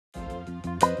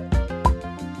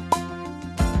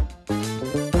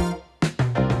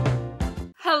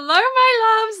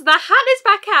the hat is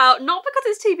back out, not because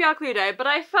it's TBR Cluedo, but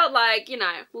I felt like, you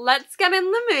know, let's get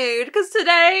in the mood, because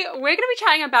today we're going to be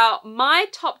chatting about my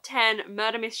top 10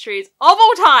 murder mysteries of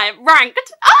all time,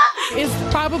 ranked.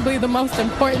 It's probably the most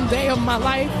important day of my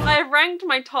life. I've ranked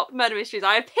my top murder mysteries.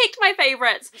 I've picked my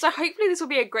favourites. So hopefully this will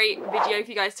be a great video for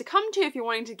you guys to come to if you're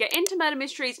wanting to get into murder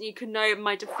mysteries and you can know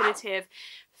my definitive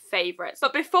favourites.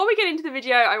 But before we get into the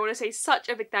video, I want to say such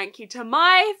a big thank you to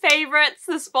my favourites,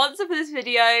 the sponsor for this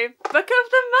video, Book of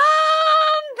the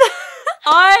Month!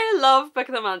 I love Book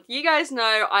of the Month. You guys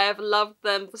know I have loved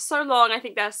them for so long. I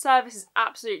think their service is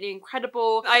absolutely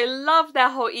incredible. I love their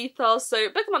whole ethos. So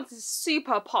Book of the Month is a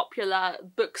super popular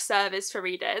book service for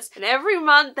readers. And every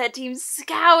month their team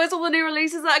scours all the new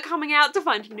releases that are coming out to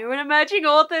find new and emerging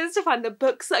authors, to find the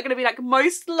books that are going to be like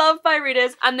most loved by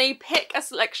readers. And they pick a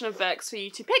selection of books for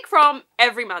you to pick from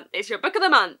every month. It's your Book of the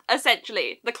Month,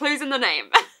 essentially. The clue's in the name.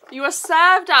 You are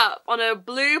served up on a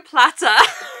blue platter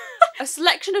a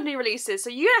selection of new releases, so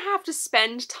you don't have to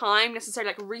spend time necessarily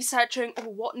like researching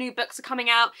what new books are coming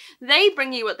out. They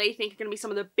bring you what they think are going to be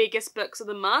some of the biggest books of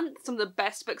the month, some of the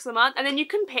best books of the month, and then you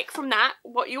can pick from that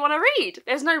what you want to read.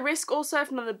 There's no risk also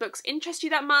if none of the books interest you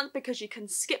that month, because you can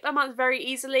skip a month very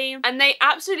easily, and they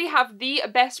absolutely have the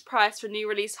best price for new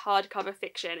release hardcover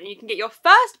fiction, and you can get your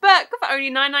first book for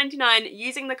only $9.99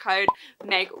 using the code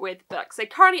megwithbooks. They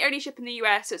currently only ship in the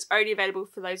US, so it's only available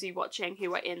for those of you watching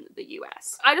who are in the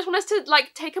US. I just want us to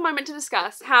like take a moment to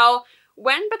discuss how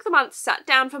when Book of the Month sat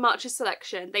down for March's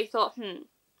selection, they thought,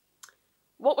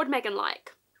 what would Megan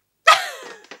like?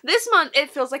 This month,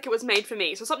 it feels like it was made for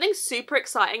me. So something super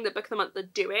exciting that Book of the Month are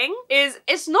doing is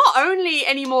it's not only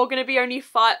anymore going to be only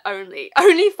five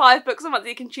books a month that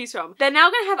you can choose from. They're now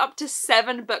going to have up to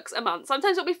 7 books a month.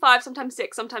 Sometimes it'll be 5, sometimes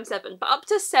 6, sometimes 7, but up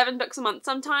to 7 books a month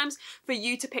sometimes for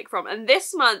you to pick from. And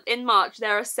this month, in March,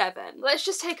 there are 7. Let's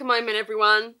just take a moment,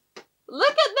 everyone.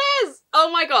 Look at this!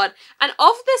 Oh my god. And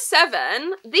of the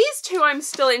 7, these 2 I'm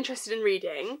still interested in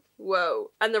reading.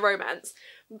 Whoa. And the romance.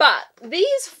 But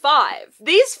these 5,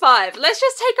 let's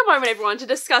just take a moment, everyone, to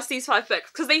discuss these 5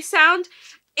 books, because they sound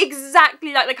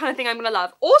exactly like the kind of thing I'm gonna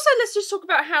love. Also, let's just talk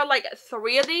about how, like,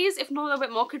 3 of these, if not a little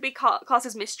bit more, could be classed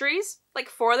as mysteries. Like,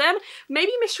 4 of them.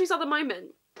 Maybe mysteries are the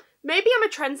moment. Maybe I'm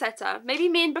a trendsetter. Maybe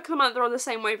me and Book of the Month are on the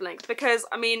same wavelength, because,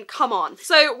 I mean, come on.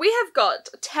 So we have got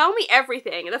Tell Me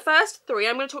Everything. The first 3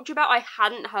 I'm going to talk to you about I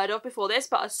hadn't heard of before this,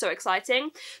 but are so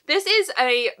exciting. This is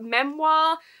a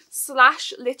memoir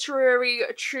 / literary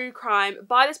true crime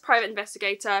by this private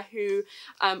investigator who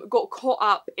got caught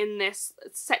up in this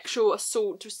sexual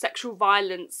assault, sexual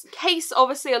violence case.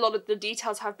 Obviously, a lot of the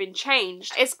details have been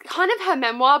changed. It's kind of her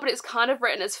memoir, but it's kind of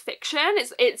written as fiction.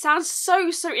 It sounds so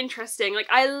interesting. Like,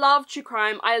 I love true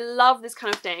crime. I love this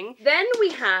kind of thing. Then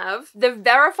we have The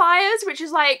Verifiers, which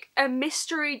is like a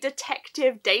mystery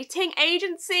detective dating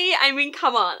agency. I mean,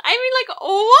 come on. I mean, like,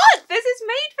 what? This is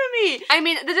made for me. I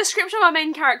mean, the description of our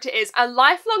main character is a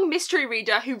lifelong mystery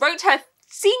reader who wrote her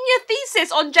senior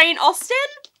thesis on Jane Austen.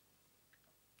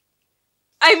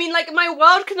 I mean, like, my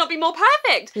world could not be more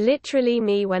perfect. Literally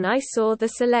me when I saw the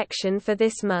selection for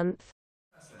this month.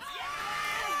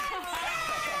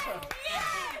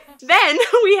 Then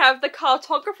we have The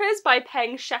Cartographers by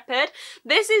Peng Shepherd.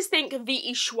 This is, think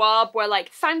V.E. Schwab, where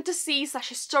like fantasy /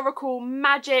 historical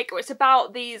magic. It's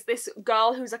about this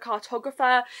girl who's a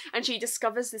cartographer and she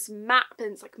discovers this map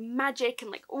and it's like magic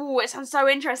and like, ooh, it sounds so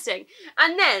interesting.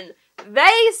 And then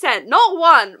they sent not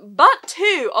 1, but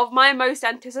 2 of my most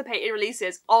anticipated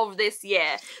releases of this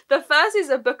year. The first is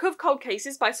A Book of Cold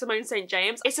Cases by Simone St.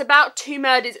 James. It's about 2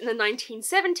 murders in the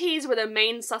 1970s where the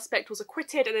main suspect was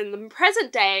acquitted, and in the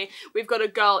present day, we've got a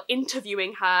girl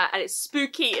interviewing her, and it's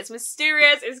spooky, it's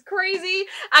mysterious, it's crazy.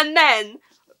 And then,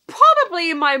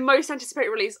 probably my most anticipated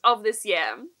release of this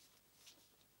year,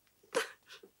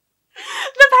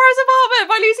 The Paris Apartment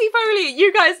by Lucy Foley.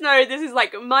 You guys know this is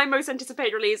like my most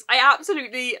anticipated release. I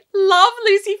absolutely love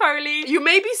Lucy Foley. You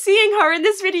may be seeing her in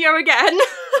this video again.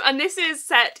 And this is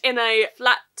set in a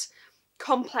flat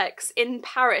complex in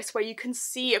Paris where you can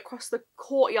see across the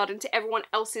courtyard into everyone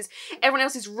else's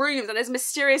rooms, and there's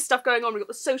mysterious stuff going on. We've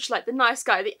got the socialite, the nice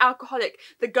guy, the alcoholic,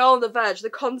 the girl on the verge, the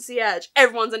concierge.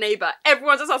 Everyone's a neighbour,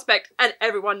 everyone's a suspect, and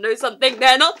everyone knows something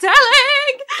they're not telling.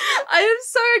 I am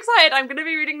so excited. I'm going to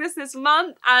be reading this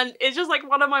month, and it's just like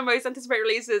one of my most anticipated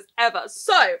releases ever.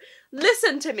 So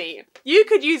listen to me. You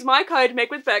could use my code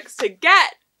megwithbooks to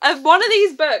get one of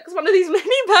these books, one of these mini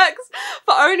books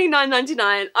for only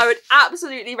 $9.99, I would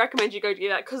absolutely recommend you go do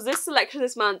that, because this selection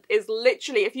this month is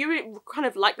literally, if you kind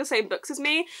of like the same books as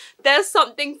me, there's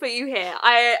something for you here.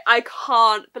 I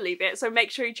can't believe it. So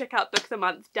make sure you check out Book of the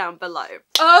Month down below.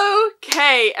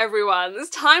 Okay, everyone, it's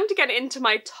time to get into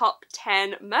my top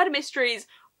 10 murder mysteries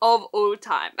of all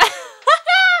time.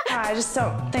 I just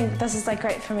don't think this is like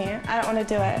great for me. I don't want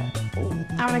to do it.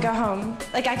 I want to go home.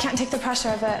 Like, I can't take the pressure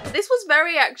of it. This was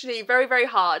actually very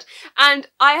hard, and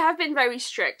I have been very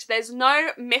strict. There's no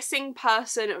missing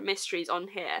person mysteries on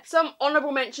here. Some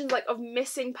honorable mentions like of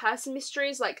missing person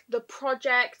mysteries, like The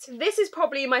Project. This is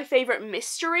probably my favorite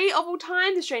mystery of all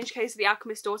time, The Strange Case of the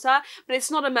Alchemist's Daughter, but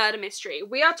it's not a murder mystery.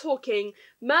 We are talking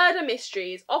murder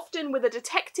mysteries, often with a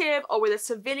detective or with a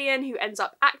civilian who ends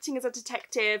up acting as a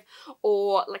detective,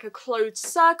 or like a closed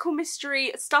circle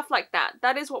mystery, stuff like that.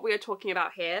 That is what we are talking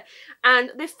about here.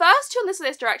 And the first two on this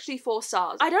list are actually 4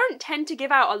 stars. I don't tend to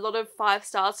give out a lot of 5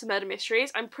 stars to murder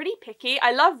mysteries. I'm pretty picky.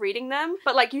 I love reading them,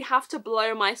 but like you have to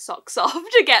blow my socks off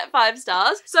to get 5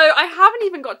 stars. So I haven't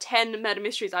even got 10 murder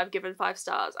mysteries I've given 5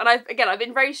 stars. And I've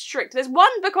been very strict. There's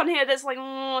one book on here that's like,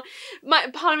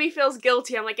 part of me feels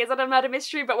guilty. I'm like, is that a murder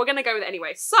mystery? But we're gonna go with it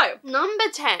anyway. So, number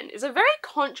 10 is a very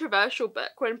controversial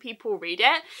book when people read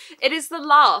it. It is The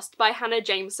Last by Hannah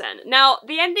Jameson. Now,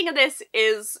 the ending of this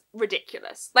is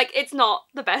ridiculous. Like, it's not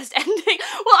the best ending.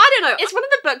 Well, I don't know. It's one of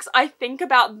the books I think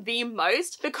about the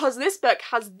most, because this book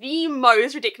has the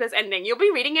most ridiculous ending. You'll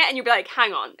be reading it and you'll be like,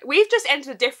 hang on, we've just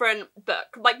entered a different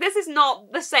book. Like, this is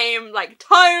not the same, like,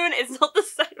 tone. It's not the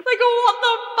same. Like, what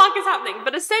the fuck is happening?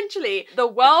 But essentially, the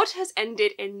world has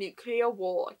ended in nuclear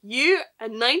war. You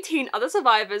and 19 other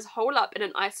survivors hole up in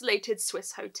an isolated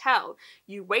Swiss hotel.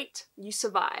 You wait, you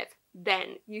survive.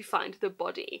 Then you find the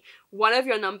body. One of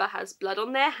your number has blood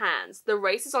on their hands. The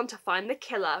race is on to find the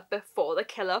killer before the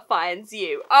killer finds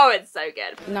you. Oh, it's so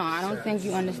good. No, I don't think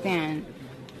you understand.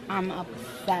 I'm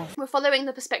obsessed. We're following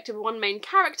the perspective of one main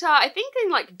character, I think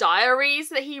in like diaries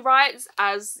that he writes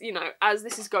as, you know, as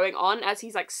this is going on, as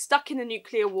he's like stuck in a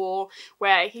nuclear war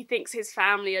where he thinks his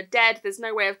family are dead, there's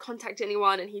no way of contacting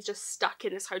anyone, and he's just stuck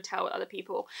in this hotel with other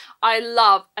people. I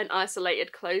love an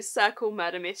isolated closed circle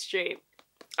murder mystery.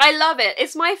 I love it.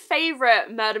 It's my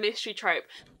favourite murder mystery trope.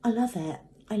 I love it.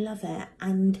 I love it,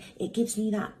 and it gives me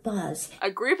that buzz.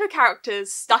 A group of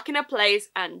characters stuck in a place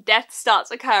and death starts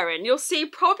occurring. You'll see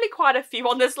probably quite a few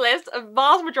on this list. A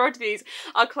vast majority of these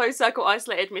are closed circle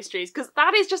isolated mysteries, because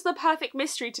that is just the perfect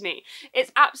mystery to me.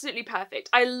 It's absolutely perfect.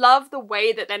 I love the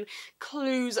way that then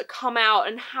clues come out,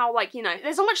 and how, like, you know,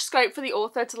 there's so much scope for the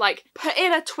author to like put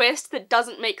in a twist that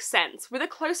doesn't make sense. With a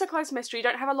closed mystery, you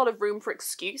don't have a lot of room for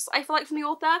excuse, I feel like, from the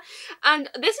author. And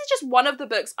this is just one of the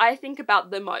books I think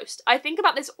about the most. I think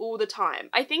about this all the time.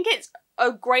 I think it's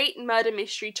a great murder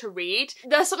mystery to read.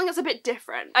 There's something that's a bit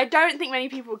different. I don't think many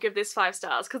people give this 5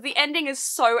 stars, because the ending is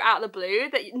so out of the blue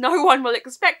that no one will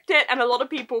expect it, and a lot of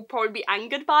people will probably be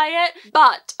angered by it.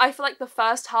 But I feel like the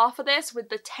first half of this, with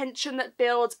the tension that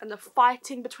builds and the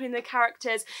fighting between the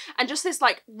characters and just this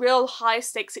like real high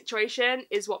stakes situation,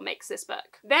 is what makes this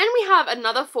book. Then we have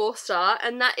another 4 star,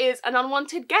 and that is An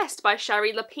Unwanted Guest by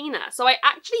Shari Lapina. So I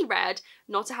actually read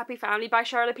Not a Happy Family by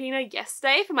Shari Lapina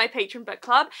yesterday for my patron book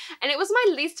club, and it was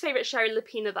my least favourite Shari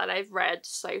Lapina that I've read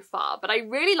so far, but I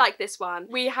really like this one.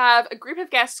 We have a group of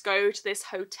guests go to this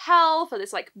hotel for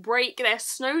this like break. They're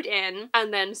snowed in,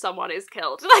 and then someone is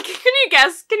killed. Like, can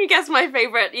you guess my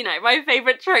favourite, you know, my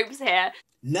favourite tropes here?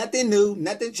 Nothing new,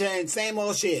 nothing changed, same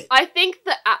old shit. I think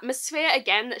the atmosphere,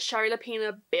 again, that Shari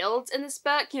Lapina builds in this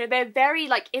book, you know, they're very,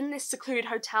 like, in this secluded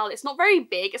hotel. It's not very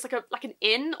big. It's like an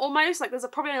inn, almost. Like, there's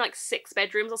probably only, like, 6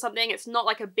 bedrooms or something. It's not,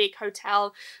 like, a big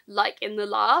hotel like in The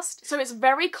Last. So it's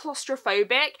very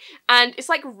claustrophobic, and it's,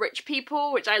 like, rich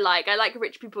people, which I like. I like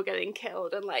rich people getting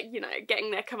killed and, like, you know,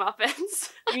 getting their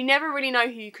comeuppance. You never really know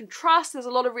who you can trust. There's a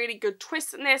lot of really good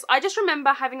twists in this. I just remember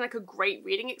having, like, a great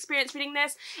reading experience reading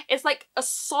this. It's, like, a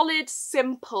solid,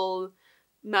 simple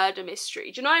murder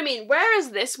mystery. Do you know what I mean?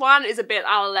 Whereas this one is a bit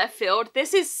out of left field.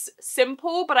 This is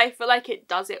simple, but I feel like it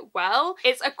does it well.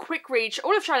 It's a quick read.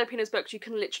 All of Shari Lapina's books you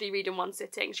can literally read in one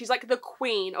sitting. She's like the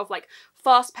queen of like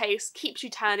fast paced, keeps you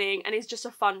turning, and is just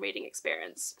a fun reading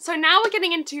experience. So now we're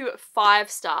getting into 5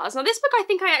 stars. Now this book I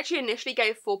think I actually initially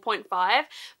gave 4.5,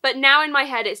 but now in my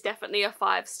head it's definitely a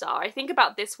 5 star. I think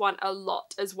about this one a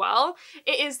lot as well.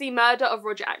 It is The Murder of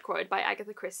Roger Ackroyd by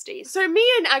Agatha Christie. So me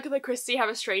and Agatha Christie have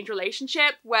a strange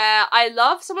relationship where I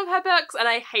love some of her books and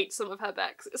I hate some of her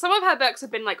books. Some of her books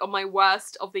have been like on my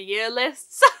worst of the year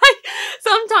lists.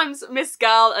 Sometimes Miss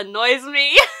Girl annoys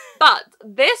me. But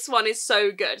this one is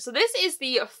so good. So this is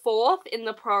the 4th in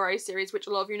the Poirot series, which a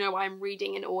lot of you know I'm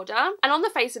reading in order. And on the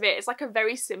face of it, it's like a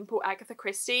very simple Agatha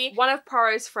Christie. One of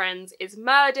Poirot's friends is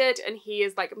murdered and he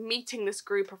is like meeting this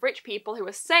group of rich people who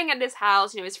are staying at his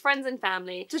house, you know, his friends and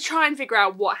family, to try and figure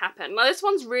out what happened. Now this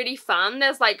one's really fun.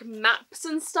 There's like maps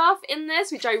and stuff in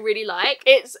this, which I really like.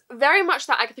 It's very much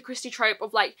that Agatha Christie trope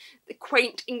of like the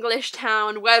quaint English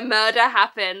town where murder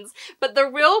happens. But the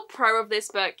real pro of this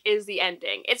book is the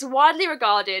ending. It's widely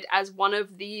regarded as one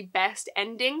of the best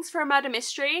endings for a murder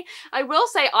mystery. I will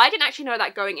say I didn't actually know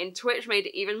that going into it, which made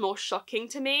it even more shocking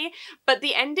to me, but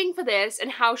the ending for this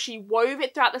and how she wove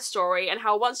it throughout the story and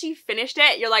how once you finished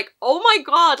it you're like, oh my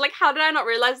god, like how did I not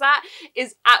realize that,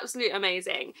 is absolutely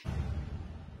amazing.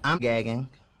 I'm gagging.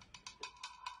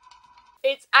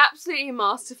 It's absolutely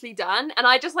masterfully done, and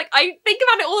I just like, I think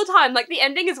about it all the time. Like the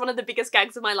ending is one of the biggest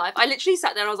gags of my life. I literally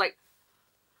sat there and I was like,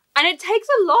 and it takes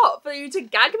a lot for you to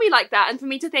gag me like that and for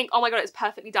me to think, oh my god, it's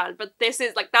perfectly done. But this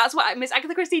is like, that's what Miss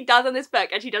Agatha Christie does in this book,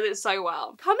 and she does it so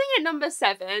well. Coming at number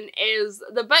 7 is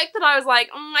the book that I was like,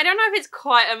 I don't know if it's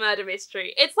quite a murder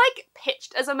mystery. It's like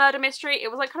pitched as a murder mystery. It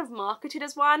was like kind of marketed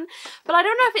as one, but I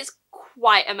don't know if it's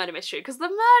quite a murder mystery because the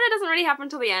murder doesn't really happen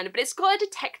until the end, but it's got a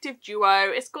detective duo,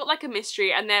 it's got like a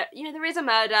mystery, and there, you know, there is a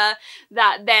murder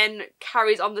that then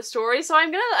carries on the story, so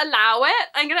I'm gonna allow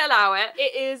it.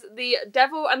 It is The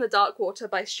Devil and the Dark Water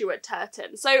by Stuart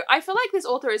Turton. So I feel like this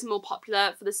author is more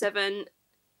popular for the 7.5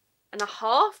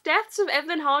 Deaths of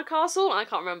Evelyn Hardcastle, I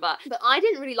can't remember, but I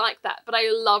didn't really like that, but I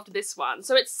loved this one.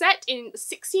 So it's set in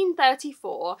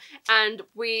 1634 and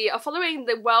we are following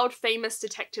the world famous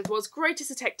detective, world's greatest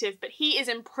detective, but he is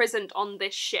imprisoned on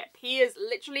this ship. He is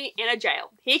literally in a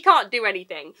jail. He can't do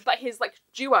anything, but his like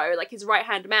duo, like his right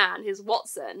hand man, his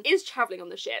Watson, is traveling on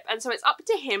the ship, and so it's up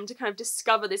to him to kind of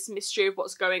discover this mystery of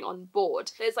what's going on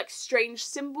board. There's like strange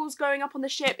symbols going up on the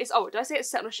ship. Oh, did I say it's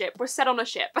set on a ship? We're set on a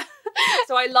ship.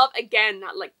 So I love again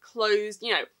that like closed,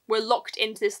 you know, we're locked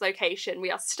into this location.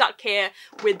 We are stuck here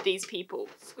with these people.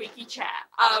 Squeaky chair.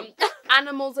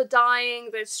 Animals are dying,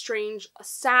 there's strange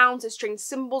sounds, there's strange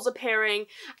symbols appearing,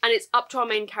 and it's up to our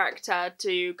main character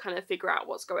to kind of figure out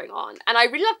what's going on. And I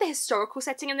really love the historical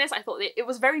setting in this. I thought it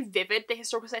was very vivid, the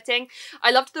historical setting.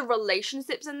 I loved the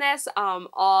relationships in this.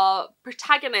 Our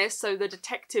protagonist, so the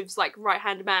detective's like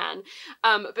right-hand man,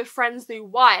 befriends the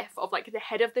wife of like the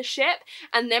head of the ship,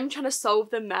 and them trying to solve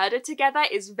the murder together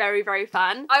is very, very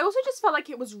fun. I also just felt like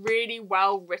it was really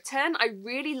well written. I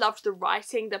really loved the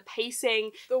writing, the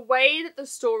pacing, the way that the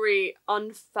story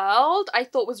unfurled, I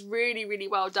thought was really, really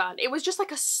well done. It was just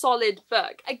like a solid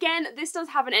book. Again, this does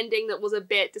have an ending that was a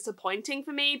bit disappointing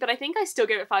for me, but I think I still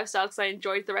give it 5 stars because I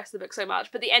enjoyed the rest of the book so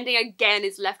much. But the ending again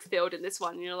is left field in this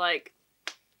one. You're like,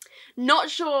 not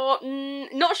sure about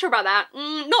that.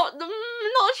 Not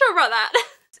sure about that.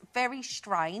 Very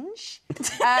strange.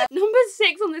 Number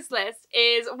 6 on this list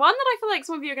is one that I feel like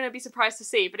some of you are going to be surprised to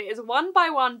see, but it is One by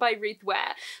One by Ruth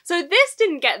Ware. So this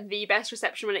didn't get the best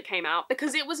reception when it came out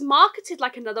because it was marketed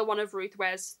like another one of Ruth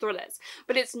Ware's thrillers,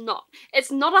 but it's not.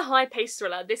 It's not a high-paced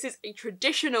thriller. This is a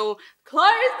traditional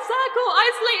closed circle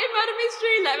isolated murder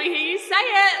mystery. Let me hear you say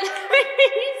it. Let me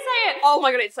hear you say it. Oh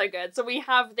my god, it's so good. So we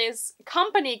have this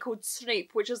company called Snoop,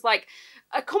 which is like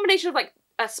a combination of like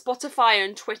Spotify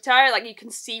and Twitter. Like you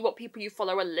can see what people you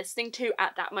follow are listening to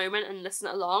at that moment and listen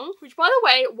along, which by the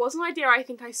way was an idea I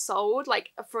think I sold,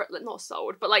 like for not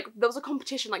sold, but like there was a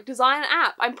competition like design an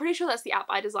app. I'm pretty sure that's the app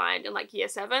I designed in like year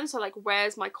 7. So like,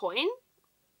 where's my coin?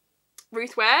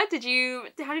 Ruth Ware, how did you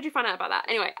find out about that?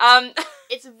 Anyway,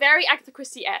 it's very Agatha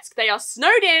Christie-esque. They are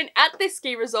snowed in at this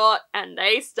ski resort and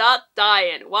they start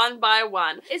dying one by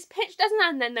one. It's pitched as an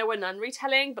And Then There Were None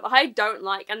retelling, but I don't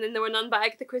like And Then There Were None by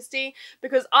Agatha Christie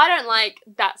because I don't like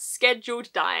that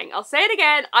scheduled dying. I'll say it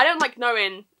again, I don't like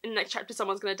knowing in the next chapter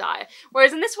someone's gonna die.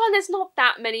 Whereas in this one, there's not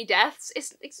that many deaths.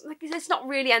 It's like, it's not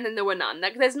really And Then There Were None.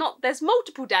 Like there's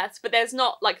multiple deaths, but there's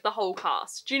not like the whole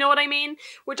cast. Do you know what I mean?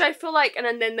 Which I feel like an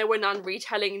And Then There Were None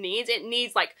retelling needs. It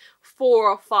needs like 4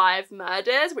 or 5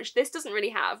 murders, which this doesn't really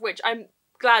have, which I'm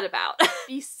glad about.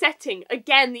 The setting,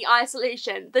 again, the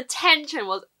isolation, the tension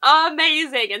was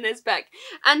amazing in this book.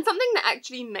 And something that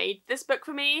actually made this book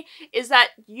for me is that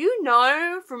you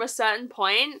know from a certain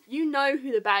point, you know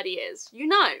who the baddie is. You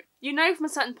know from a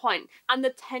certain point. And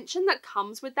the tension that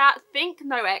comes with that, think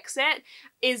No Exit,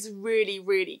 is really,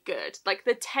 really good. Like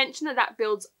the tension that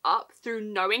builds up through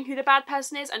knowing who the bad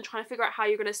person is and trying to figure out how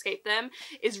you're going to escape them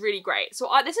is really great. So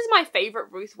this is my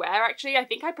favourite Ruth Ware, actually. I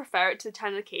think I prefer it to The Turn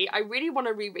of the Key. I really want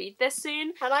to reread this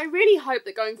soon. And I really hope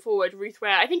that going forward, Ruth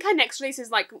Ware, I think her next release is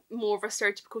like like more of a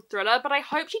stereotypical thriller, but I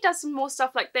hope she does some more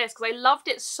stuff like this because I loved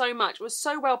it so much. It was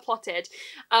so well plotted,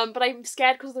 but I'm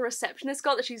scared because of the reception it's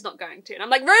got that she's not going to. And I'm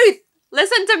like, Ruth,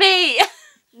 listen to me!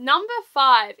 Number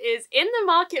 5 is In the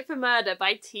Market for Murder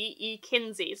by T.E.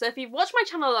 Kinsey. So if you've watched my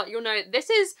channel a lot, you'll know this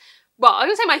is, well, I'm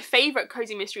gonna say my favourite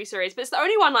cozy mystery series, but it's the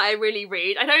only one that I really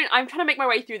read. I'm trying to make my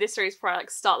way through this series before I like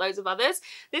start loads of others.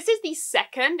 This is the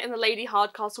second in the Lady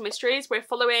Hardcastle mysteries. We're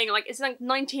following, like, it's like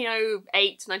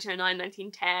 1908, 1909,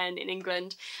 1910 in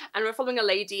England, and we're following a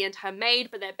lady and her maid,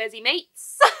 but they're busy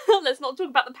mates. Let's not talk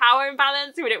about the power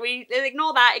imbalance. We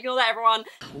ignore that, everyone.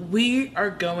 We are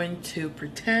going to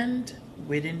pretend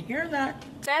we didn't hear that.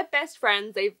 They're best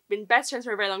friends. They've been best friends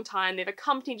for a very long time. They've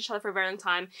accompanied each other for a very long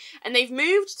time. And they've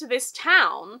moved to this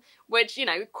town, which, you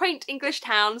know, quaint English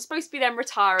town, supposed to be them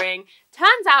retiring.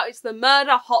 Turns out it's the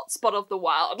murder hotspot of the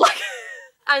world. Like,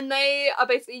 and they are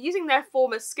basically using their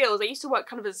former skills. They used to work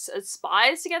kind of as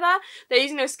spies together. They're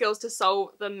using those skills to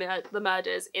solve the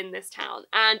murders in this town.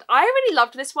 And I really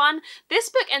loved this one. This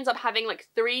book ends up having like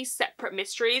 3 separate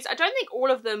mysteries. I don't think all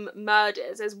of them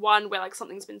murders. There's one where like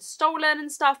something's been stolen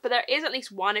and stuff, but there is at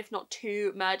least 1, if not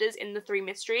 2 murders in the 3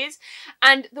 mysteries.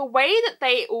 And the way that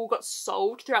they all got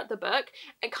solved throughout the book,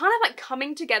 and kind of like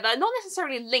coming together, not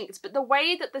necessarily linked, but the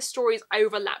way that the stories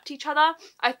overlapped each other,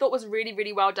 I thought was really,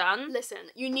 really well done. Listen,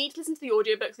 you need to listen to the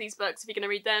audiobooks of these books if you're going to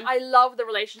read them. I love the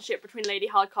relationship between Lady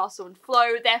Hardcastle and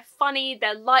Flo. They're funny,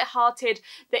 they're light-hearted,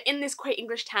 they're in this quaint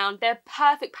English town, they're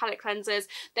perfect palate cleansers,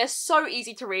 they're so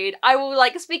easy to read. I will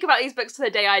like speak about these books to the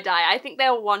day I die. I think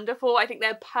they're wonderful. I think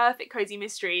they're perfect cozy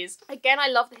mysteries. Again, I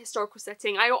love the historical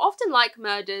setting. I often like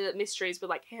murder mysteries with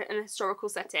like an historical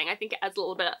setting. I think it adds a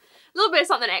little bit of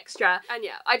something extra. And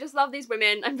yeah, I just love these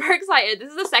women. I'm very excited.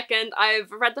 This is the second.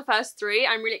 I've read the first 3.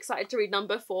 I'm really excited to read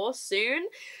number 4 soon.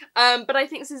 But I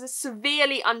think this is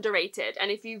severely underrated,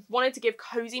 and if you've wanted to give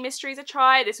cozy mysteries a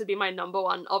try, this would be my number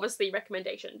 1, obviously,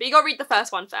 recommendation. But you gotta read the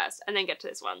first one first, and then get to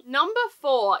this one. Number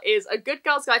 4 is A Good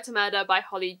Girl's Guide to Murder by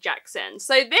Holly Jackson.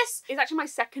 So this is actually my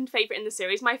second favourite in the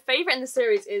series. My favourite in the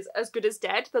series is As Good as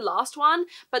Dead, the last one,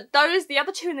 but the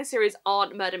other 2 in the series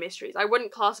aren't murder mysteries. I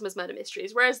wouldn't class them as murder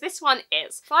mysteries, whereas this one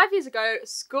is. 5 years ago,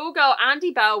 schoolgirl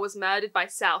Andy Bell was murdered by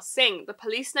Sal Singh. The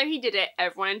police know he did it,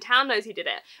 everyone in town knows he did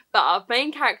it, but our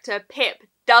main character, Pip,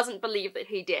 doesn't believe that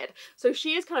he did. So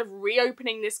she is kind of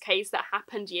reopening this case that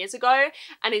happened years ago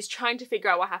and is trying to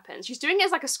figure out what happened. She's doing it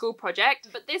as like a school project,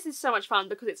 but this is so much fun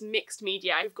because it's mixed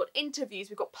media. We've got interviews,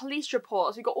 we've got police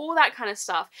reports, we've got all that kind of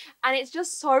stuff, and it's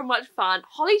just so much fun.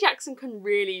 Holly Jackson can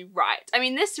really write. I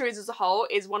mean, this series as a whole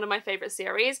is one of my favourite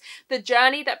series. The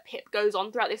journey that Pip goes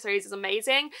on throughout this series is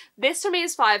amazing. This for me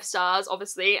is 5 stars,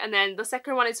 obviously, and then the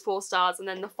second one is 4 stars, and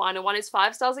then the final one is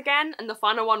 5 stars again, and the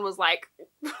final one was like,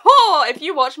 oh, if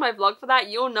you watch my vlog for that,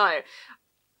 you'll know.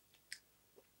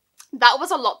 That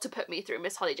was a lot to put me through,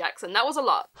 Miss Holly Jackson. That was a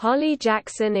lot. Holly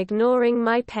Jackson ignoring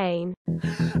my pain.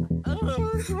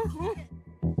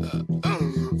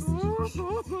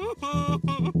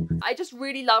 I just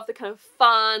really love the kind of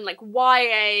fun, like,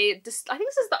 YA. I think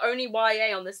this is the only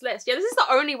YA on this list. Yeah, this is the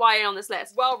only YA on this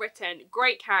list. Well written,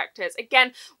 great characters.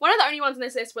 Again, one of the only ones on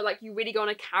this list where, like, you really go on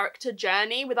a character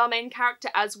journey with our main character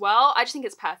as well. I just think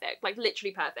it's perfect, like,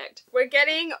 literally perfect. We're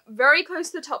getting very close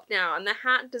to the top now, and the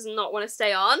hat does not want to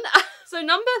stay on. So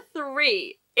number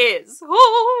 3 is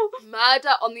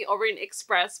Murder on the Orient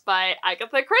Express by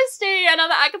Agatha Christie.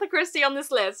 Another Agatha Christie on this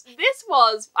list. This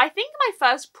was, I think, my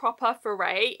first proper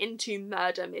foray into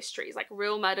murder mysteries, like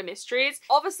real murder mysteries.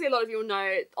 Obviously, a lot of you will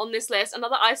know on this list,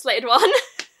 another isolated one.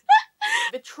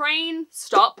 The train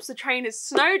stops, the train is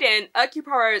snowed in, Hercule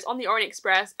Poirot is on the Orient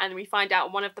Express, and we find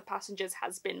out one of the passengers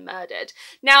has been murdered.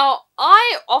 Now,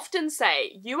 I often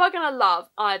say you are gonna love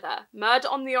either Murder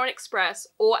on the Orient Express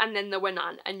or And Then There Were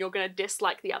None, and you're gonna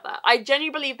dislike the other. I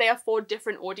genuinely believe they are for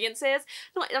different audiences.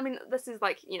 Not, I mean, this is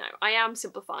like, you know, I am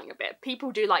simplifying a bit.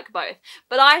 People do like both.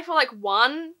 But I feel like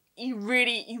one, you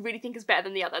really think is better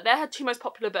than the other. They're her 2 most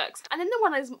popular books. And then the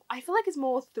one is, I feel like, is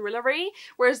more thrillery,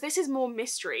 whereas this is more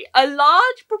mystery. A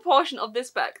large proportion of this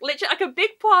book, literally like a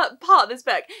big part of this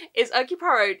book, is Hercule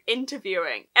Poirot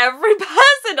interviewing every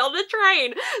person on the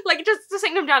train. Like, just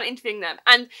sitting them down and interviewing them.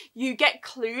 And you get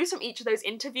clues from each of those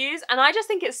interviews, and I just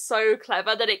think it's so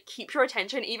clever that it keeps your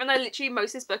attention, even though literally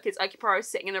most of this book is Hercule Poirot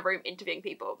sitting in a room interviewing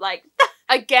people. Like,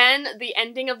 again, the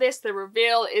ending of this, the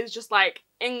reveal, is just like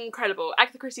incredible.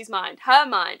 Agatha Christie's mind. Her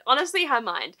mind. Honestly, her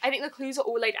mind. I think the clues are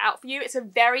all laid out for you. It's a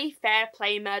very fair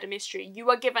play murder mystery. You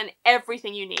are given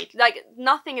everything you need. Like,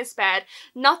 nothing is spared.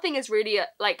 Nothing is really,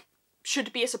 like,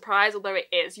 should be a surprise, although it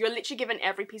is. You're literally given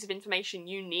every piece of information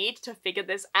you need to figure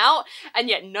this out, and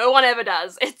yet no one ever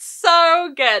does. It's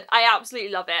so good. I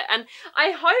absolutely love it. And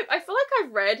I feel like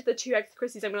I've read the 2 Agatha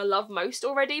Christie's I'm gonna love most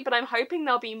already, but I'm hoping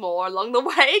there'll be more along the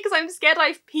way because I'm scared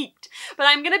I've peaked. But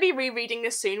I'm gonna be rereading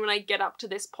this soon when I get up to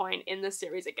this point in the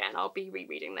series again. I'll be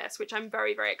rereading this, which I'm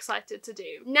very, very excited to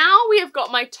do. Now we have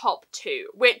got my top 2,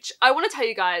 which I want to tell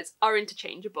you guys are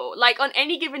interchangeable. Like, on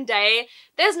any given day,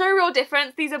 there's no real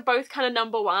difference. These are both kind of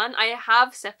number 1. I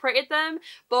have separated them,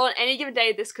 but on any given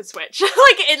day this could switch.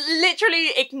 Like, it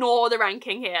literally, ignore the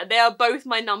ranking here. They are both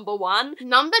my number 1.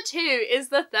 Number 2 is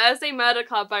The Thursday Murder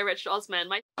Club by Richard Osman.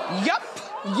 My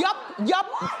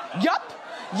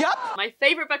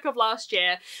favourite book of last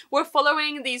year. We're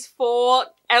following these 4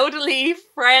 elderly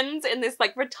friends in this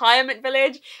like retirement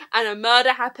village, and a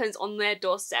murder happens on their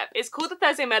doorstep. It's called the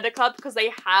Thursday Murder Club because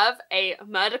they have a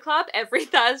murder club every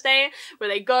Thursday where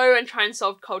they go and try and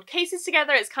solve cold cases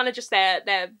together. It's kind of just their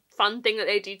fun thing that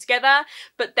they do together,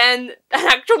 but then an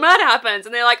actual murder happens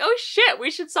and they're like, oh shit, we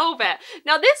should solve it.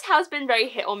 Now this has been very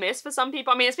hit or miss for some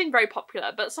people. I mean, it's been very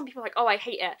popular, but some people are like, oh, I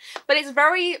hate it. But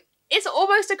it's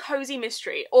almost a cozy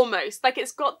mystery, almost. Like,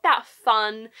 it's got that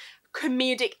fun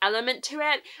comedic element to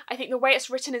it. I think the way it's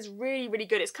written is really, really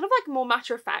good. It's kind of like more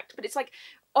matter of fact, but it's like,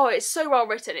 oh, it's so well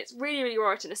written. It's really, really well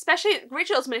written. Especially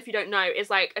Richard Osman, if you don't know, is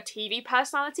like a TV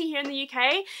personality here in the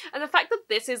UK. And the fact that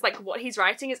this is like what he's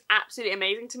writing is absolutely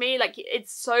amazing to me. Like,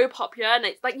 it's so popular, and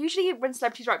it's like, usually when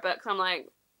celebrities write books, I'm like,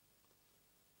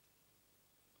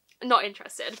 not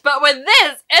interested. But with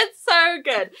this, it's so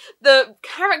good. The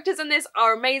characters in this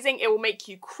are amazing. It will make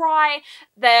you cry.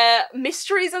 The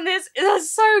mysteries in this are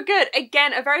so good.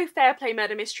 Again, a very fair play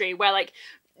murder mystery where like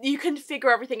you can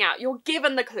figure everything out. You're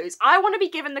given the clues. I want to be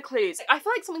given the clues. I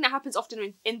feel like something that happens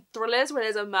often in thrillers where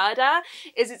there's a murder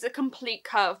is it's a complete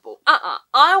curveball.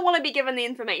 I want to be given the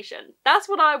information. That's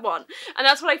what I want. And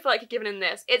that's what I feel like you're given in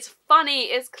this. It's funny,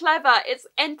 it's clever, it's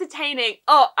entertaining.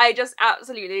 Oh, I just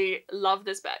absolutely love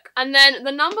this book. And then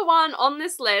the number 1 on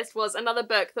this list was another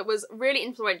book that was really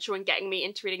influential in getting me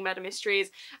into reading murder mysteries,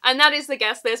 and that is The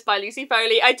Guest List by Lucy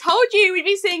Foley. I told you we'd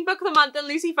be seeing Book of the Month and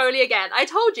Lucy Foley again. I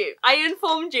told you. I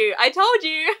informed you. I told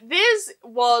you. This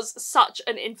was such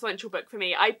an influential book for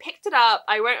me. I picked it up.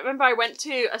 I remember I went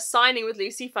to a signing with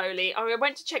Lucy Foley. I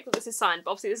went to check that this is signed,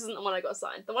 but obviously this isn't the one I got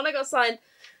signed. The one I got signed,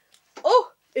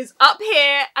 is up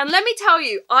here. And let me tell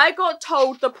you, I got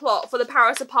told the plot for The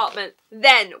Paris Apartment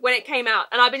then when it came out,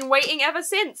 and I've been waiting ever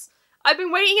since.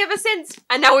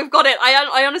 And now we've got it.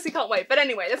 I honestly can't wait. But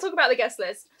anyway, let's talk about The Guest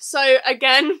List. So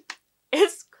again,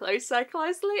 it's close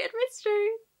isolated mystery.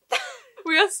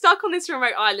 We are stuck on this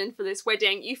remote island for this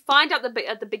wedding. You find out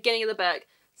at the beginning of the book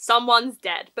someone's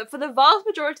dead, but for the vast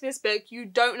majority of this book you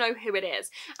don't know who it is,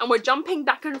 and we're jumping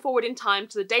back and forward in time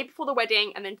to the day before the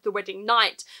wedding and then to the wedding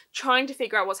night, trying to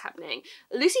figure out what's happening.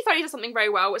 Lucy Foley does something very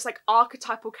well. It's like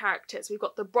archetypal characters. We've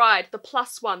got the bride, the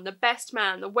 +1, the best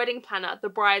man, the wedding planner, the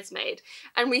bridesmaid,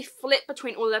 and we flip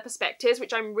between all their perspectives,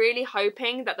 which I'm really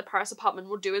hoping that The Paris Apartment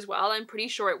will do as well. I'm pretty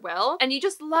sure it will. And you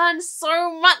just learn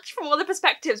so much from all the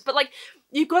perspectives, but like,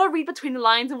 you've got to read between the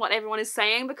lines and what everyone is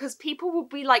saying, because people will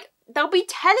be like, they'll be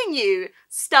telling you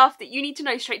stuff that you need to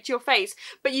know straight to your face,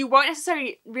 but you won't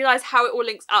necessarily realise how it all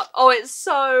links up. Oh, it's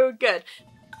so good.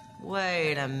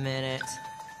 Wait a minute.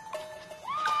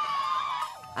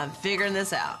 I'm figuring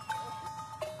this out.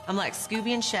 I'm like Scooby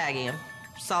and Shaggy. I'm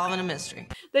solving a mystery.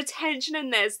 The tension in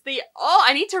this,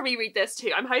 I need to reread this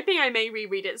too. I'm hoping I may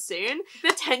reread it soon.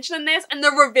 The tension in this and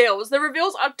the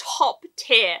reveals are top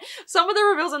tier. Some of the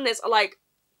reveals in this are like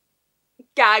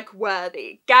gag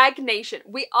worthy. Gag Nation.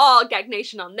 We are Gag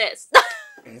Nation on this.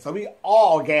 So we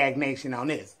all Gag Nation on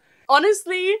this.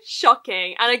 Honestly,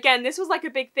 shocking. And again, this was like a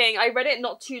big thing. I read it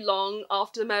not too long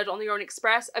after the Murder on the Orient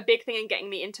Express, a big thing in getting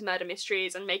me into murder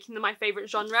mysteries and making them my favourite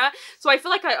genre. So I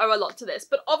feel like I owe a lot to this.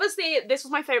 But obviously, this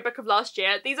was my favourite book of last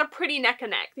year. These are pretty neck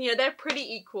and neck. You know, they're pretty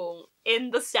equal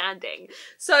in the standing.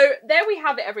 So there we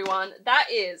have it, everyone. That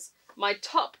is my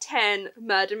top 10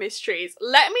 murder mysteries.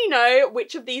 Let me know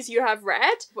which of these you have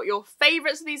read, what your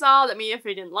favourites of these are. Let me know if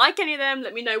you didn't like any of them.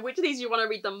 Let me know which of these you want to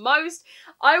read the most.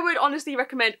 I would honestly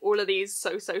recommend all of these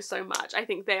so much. I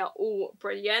think they are all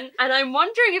brilliant. And I'm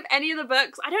wondering if any of the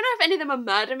books, I don't know if any of them are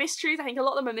murder mysteries. I think a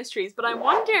lot of them are mysteries, but I'm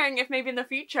wondering if maybe in the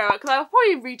future, because I'll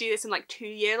probably redo this in like 2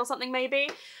 years or something maybe.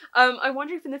 I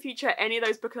wonder if in the future any of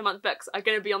those Book of the Month books are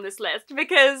going to be on this list,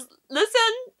 because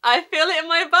listen, I feel it in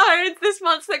my bones. This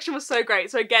month's section was so great.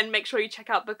 So again, make sure you check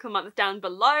out Book of the Month down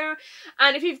below.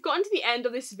 And if you've gotten to the end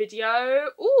of this video,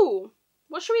 ooh,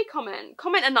 what should we comment?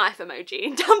 Comment a knife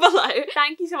emoji down below.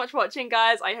 Thank you so much for watching,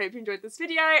 guys. I hope you enjoyed this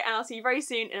video, and I'll see you very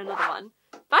soon in another one.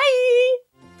 Bye!